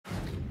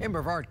In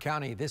Brevard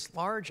County, this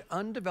large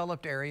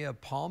undeveloped area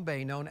of Palm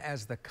Bay known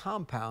as the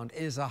Compound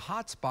is a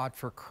hotspot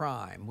for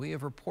crime. We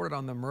have reported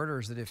on the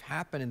murders that have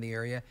happened in the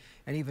area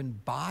and even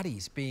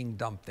bodies being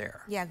dumped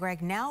there. Yeah,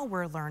 Greg, now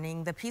we're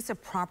learning the piece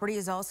of property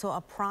is also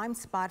a prime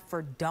spot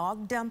for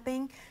dog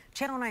dumping.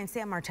 Channel 9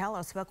 Sam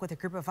Martello spoke with a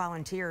group of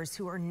volunteers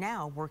who are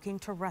now working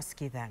to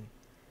rescue them.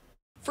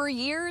 For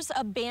years,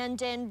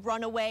 abandoned,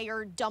 runaway,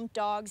 or dumped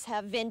dogs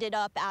have ended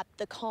up at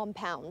the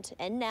compound.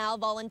 And now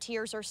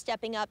volunteers are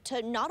stepping up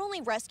to not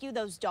only rescue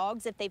those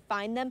dogs if they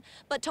find them,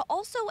 but to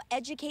also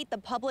educate the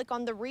public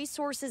on the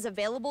resources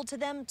available to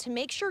them to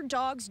make sure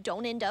dogs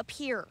don't end up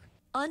here.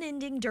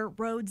 Unending dirt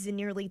roads and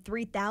nearly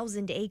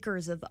 3,000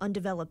 acres of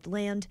undeveloped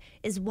land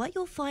is what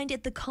you'll find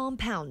at the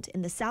compound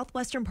in the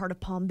southwestern part of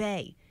Palm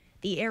Bay.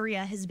 The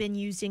area has been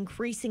used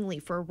increasingly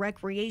for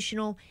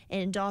recreational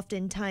and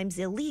oftentimes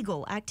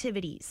illegal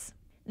activities.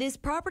 This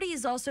property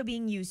is also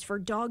being used for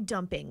dog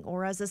dumping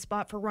or as a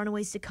spot for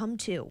runaways to come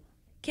to.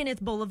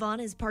 Kenneth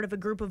Bolivan is part of a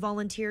group of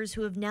volunteers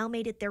who have now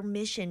made it their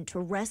mission to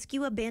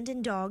rescue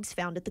abandoned dogs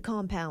found at the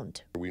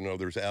compound. We know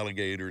there's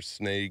alligators,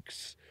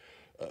 snakes,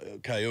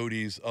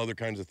 coyotes, other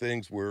kinds of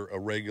things where a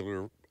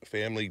regular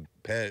family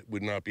pet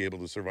would not be able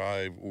to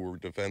survive or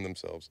defend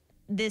themselves.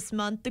 This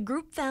month, the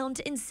group found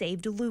and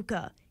saved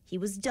Luca. He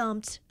was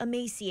dumped,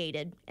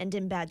 emaciated, and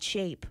in bad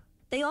shape.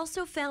 They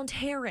also found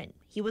Heron.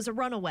 He was a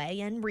runaway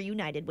and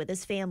reunited with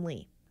his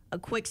family. A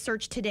quick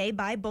search today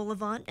by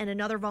Bolivan and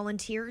another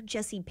volunteer,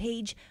 Jesse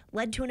Page,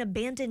 led to an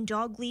abandoned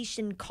dog leash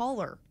and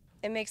collar.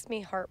 It makes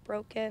me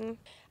heartbroken.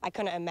 I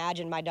couldn't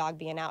imagine my dog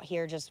being out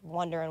here just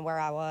wondering where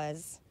I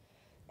was.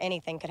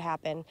 Anything could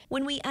happen.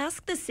 When we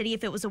asked the city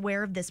if it was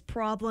aware of this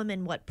problem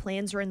and what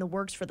plans are in the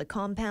works for the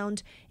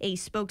compound, a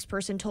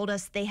spokesperson told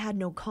us they had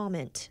no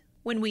comment.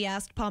 When we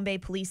asked Palm Bay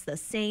Police the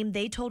same,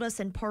 they told us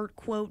in part,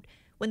 quote,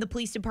 "When the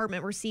police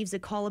department receives a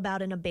call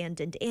about an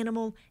abandoned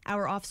animal,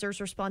 our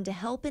officers respond to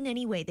help in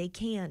any way they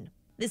can."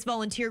 This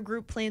volunteer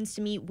group plans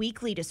to meet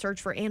weekly to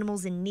search for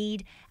animals in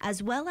need,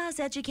 as well as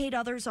educate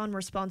others on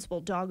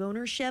responsible dog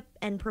ownership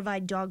and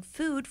provide dog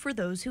food for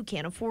those who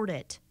can't afford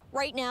it.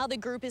 Right now, the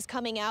group is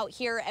coming out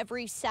here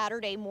every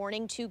Saturday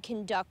morning to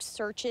conduct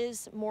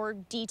searches. More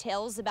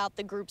details about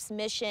the group's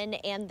mission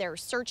and their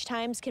search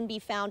times can be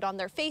found on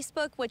their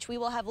Facebook, which we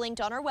will have linked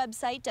on our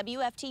website,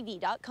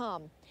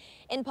 WFTV.com.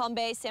 In Palm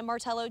Bay, Sam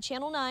Martello,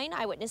 Channel 9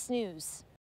 Eyewitness News.